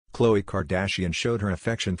Khloe Kardashian showed her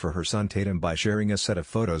affection for her son Tatum by sharing a set of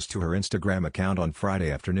photos to her Instagram account on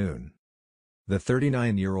Friday afternoon. The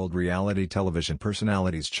 39-year-old reality television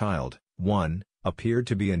personality's child, one, appeared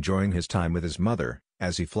to be enjoying his time with his mother,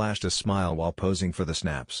 as he flashed a smile while posing for the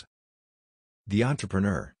snaps. The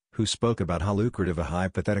entrepreneur, who spoke about how lucrative a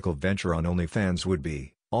hypothetical venture on OnlyFans would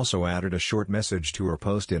be, also added a short message to her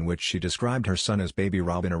post in which she described her son as Baby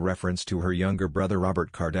Rob in a reference to her younger brother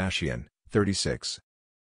Robert Kardashian, 36.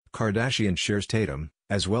 Kardashian shares Tatum,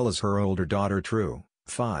 as well as her older daughter True,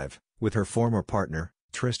 5, with her former partner,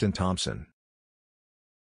 Tristan Thompson.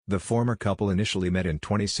 The former couple initially met in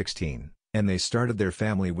 2016, and they started their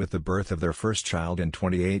family with the birth of their first child in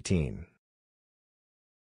 2018.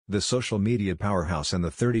 The social media powerhouse and the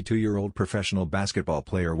 32-year-old professional basketball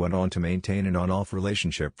player went on to maintain an on-off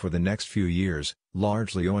relationship for the next few years,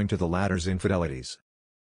 largely owing to the latter's infidelities.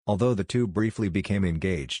 Although the two briefly became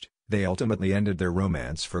engaged, they ultimately ended their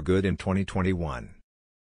romance for good in 2021.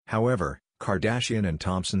 However, Kardashian and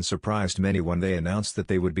Thompson surprised many when they announced that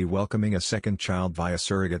they would be welcoming a second child via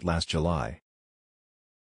surrogate last July.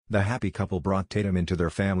 The happy couple brought Tatum into their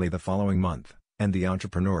family the following month, and the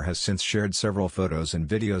entrepreneur has since shared several photos and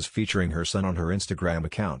videos featuring her son on her Instagram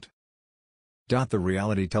account. The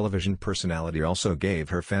reality television personality also gave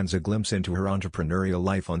her fans a glimpse into her entrepreneurial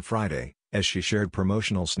life on Friday, as she shared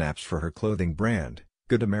promotional snaps for her clothing brand,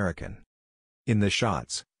 Good American. In the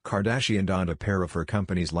shots, Kardashian donned a pair of her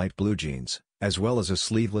company's light blue jeans, as well as a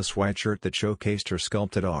sleeveless white shirt that showcased her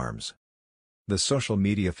sculpted arms. The social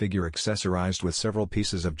media figure accessorized with several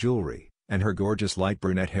pieces of jewelry, and her gorgeous light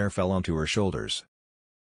brunette hair fell onto her shoulders.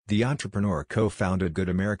 The entrepreneur co-founded Good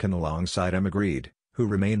American alongside Emma Grede, who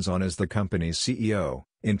remains on as the company's CEO,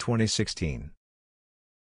 in 2016.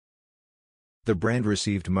 The brand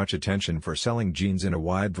received much attention for selling jeans in a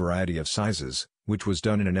wide variety of sizes, which was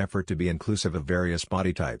done in an effort to be inclusive of various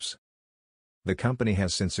body types. The company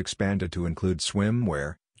has since expanded to include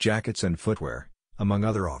swimwear, jackets and footwear, among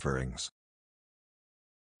other offerings.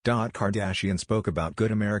 Kardashian spoke about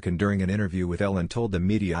Good American during an interview with Elle and told the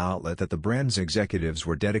media outlet that the brand's executives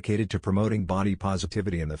were dedicated to promoting body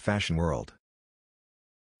positivity in the fashion world.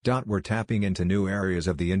 We're tapping into new areas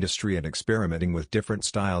of the industry and experimenting with different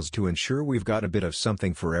styles to ensure we've got a bit of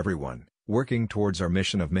something for everyone, working towards our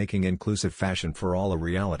mission of making inclusive fashion for all a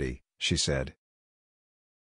reality, she said.